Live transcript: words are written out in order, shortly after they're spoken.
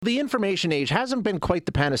The information age hasn't been quite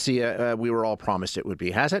the panacea we were all promised it would be,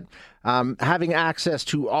 has it? Having access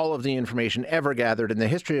to all of the information ever gathered in the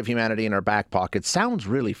history of humanity in our back pocket sounds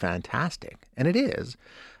really fantastic, and it is.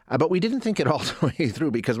 But we didn't think it all the way through,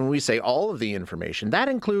 because when we say all of the information, that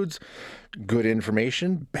includes good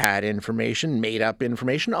information, bad information, made-up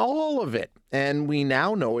information, all of it. And we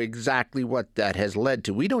now know exactly what that has led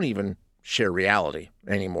to. We don't even share reality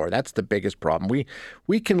anymore. That's the biggest problem.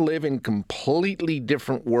 We can live in completely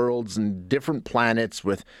different worlds and different planets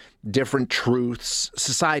with different truths.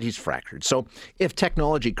 Society's fractured. So if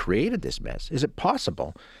technology created this mess, is it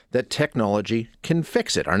possible that technology can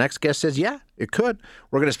fix it? Our next guest says, yeah, it could.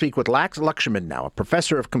 We're going to speak with Lax Lakshman now, a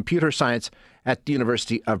professor of computer science at the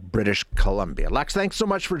University of British Columbia. Lax, thanks so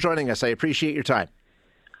much for joining us. I appreciate your time.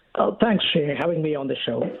 Thanks for having me on the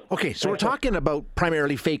show. Okay, so we're talking about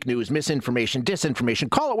primarily fake news, misinformation,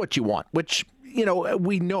 disinformation, call it what you want, which,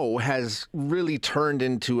 we know has really turned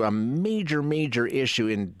into a major, major issue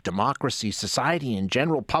in democracy, society in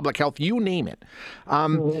general, public health, you name it.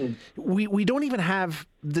 We don't even have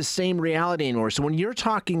the same reality anymore. So when you're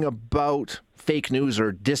talking about fake news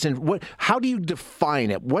or how do you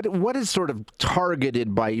define it? What is sort of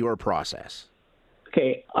targeted by your process?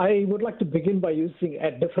 Okay, I would like to begin by using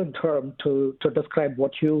a different term to describe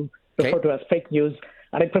what you refer to as fake news,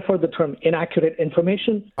 and I prefer the term inaccurate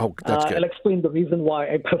information. Oh, that's good. I'll explain the reason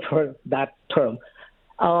why I prefer that term.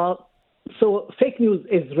 So fake news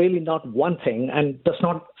is really not one thing, and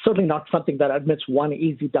certainly not something that admits one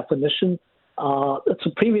easy definition. So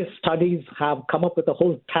previous studies have come up with a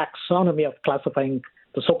whole taxonomy of classifying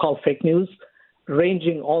the so-called fake news,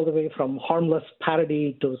 ranging all the way from harmless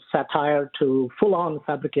parody to satire to full-on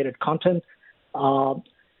fabricated content. So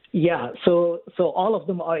all of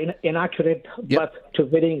them are inaccurate, but to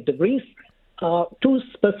varying degrees. Two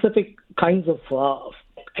specific kinds of,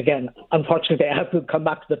 again, unfortunately, I have to come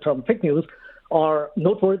back to the term fake news, are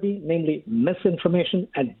noteworthy, namely misinformation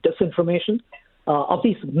and disinformation. Of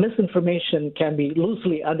these, misinformation can be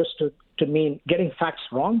loosely understood to mean getting facts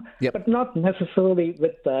wrong, but not necessarily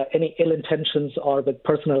with any ill intentions or with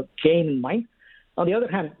personal gain in mind. On the other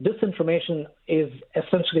hand, disinformation is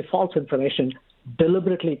essentially false information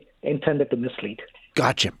deliberately intended to mislead.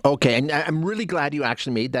 Gotcha. Okay. And I'm really glad you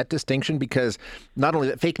actually made that distinction, because not only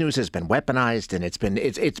that, fake news has been weaponized, and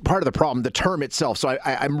it's part of the problem, the term itself. So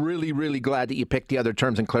I'm really, really glad that you picked the other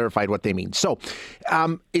terms and clarified what they mean. So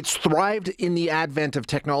it's thrived in the advent of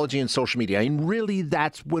technology and social media. I mean, really,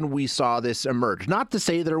 that's when we saw this emerge. Not to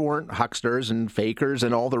say there weren't hucksters and fakers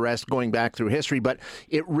and all the rest going back through history, but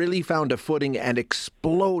it really found a footing and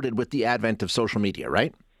exploded with the advent of social media,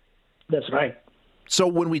 right? That's right. So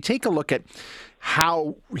when we take a look at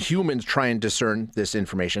how humans try and discern this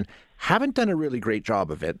information, haven't done a really great job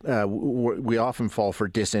of it. We often fall for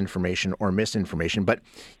disinformation or misinformation, but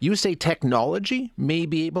you say technology may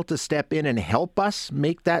be able to step in and help us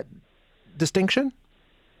make that distinction?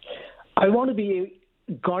 I want to be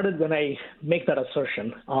guarded when I make that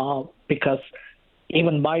assertion, because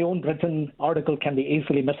even my own written article can be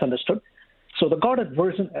easily misunderstood. So the guarded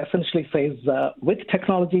version essentially says, with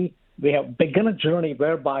technology, we have begun a journey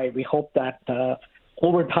whereby we hope that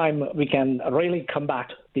over time we can really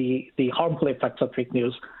combat the harmful effects of fake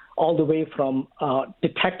news, all the way from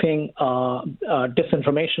detecting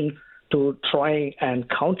disinformation to try and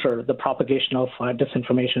counter the propagation of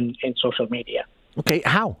disinformation in social media. Okay,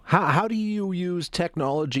 how do you use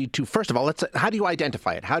technology to, first of all, how do you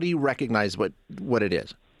identify it? How do you recognize what it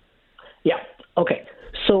is? Yeah, okay.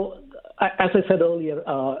 So as I said earlier,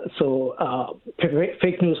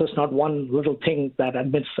 fake news is not one little thing that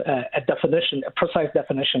admits a precise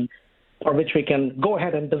definition, for which we can go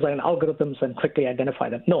ahead and design algorithms and quickly identify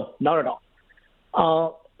them. No, not at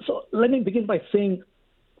all. So let me begin by saying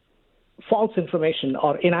false information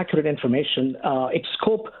or inaccurate information, its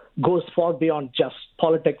scope goes far beyond just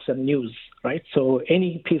politics and news, right? So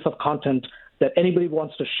any piece of content that anybody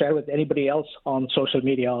wants to share with anybody else on social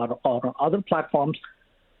media or other platforms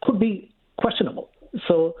could be questionable.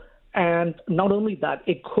 So, and not only that,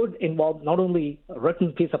 it could involve not only a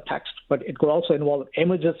written piece of text, but it could also involve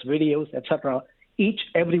images, videos, etc.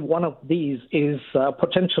 Every one of these is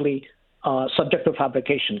potentially subject to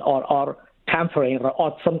fabrication or tampering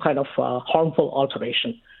or some kind of harmful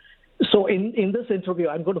alteration. So in this interview,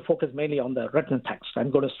 I'm going to focus mainly on the written text. I'm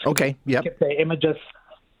going to skip the images.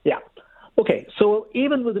 Yeah. Okay, so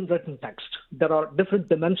even within written text, there are different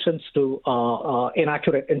dimensions to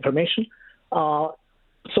inaccurate information.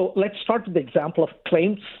 So let's start with the example of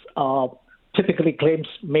claims, typically claims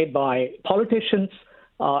made by politicians.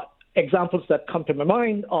 Examples that come to my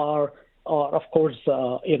mind are of course,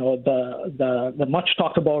 the much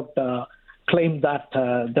talked about claim that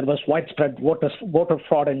there was widespread voter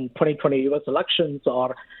fraud in 2020 U.S. elections,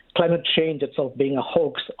 or climate change itself being a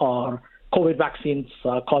hoax, or COVID vaccines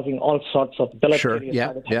causing all sorts of deleterious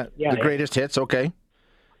side effects. The greatest hits, okay.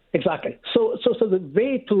 Exactly. So the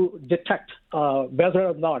way to detect whether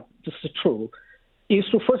or not this is true is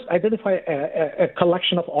to first identify a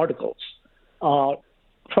collection of articles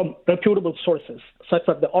from reputable sources, such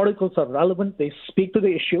that the articles are relevant, they speak to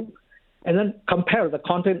the issue, and then compare the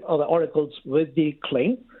content of the articles with the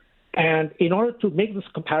claim. And in order to make this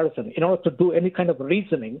comparison, in order to do any kind of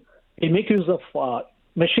reasoning, they make use of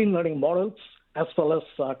machine learning models as well as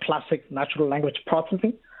classic natural language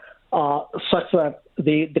processing, such that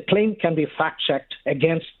the claim can be fact-checked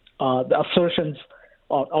against the assertions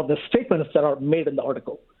or the statements that are made in the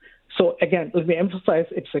article. So again, let me emphasize,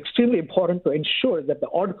 it's extremely important to ensure that the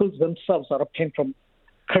articles themselves are obtained from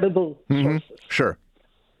credible sources. Sure.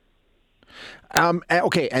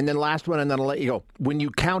 Okay, and then last one, and then I'll let you go. When you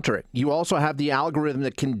counter it, you also have the algorithm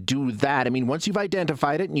that can do that. I mean, once you've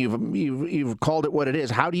identified it and you've called it what it is,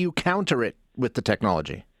 how do you counter it with the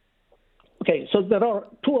technology? Okay, so there are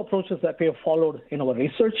two approaches that we have followed in our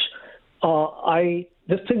research. I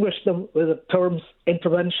distinguish them with the terms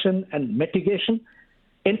intervention and mitigation.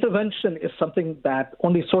 Intervention is something that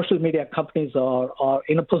only social media companies are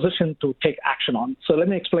in a position to take action on. So let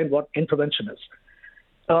me explain what intervention is.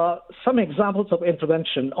 Some examples of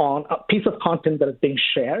intervention on a piece of content that is being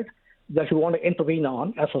shared that you want to intervene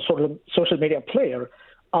on as a social media player,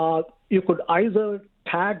 you could either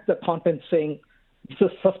tag the content saying this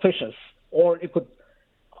is suspicious, or you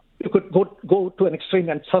could go to an extreme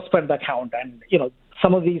and suspend the account. And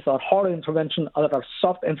some of these are hard intervention, others are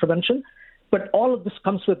soft intervention. But all of this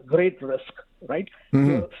comes with great risk, right?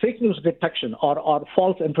 Your fake news detection or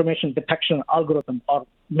false information detection algorithm or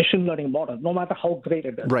machine learning model, no matter how great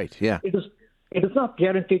it is, right? Yeah, it is not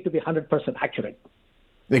guaranteed to be 100% accurate.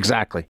 Exactly.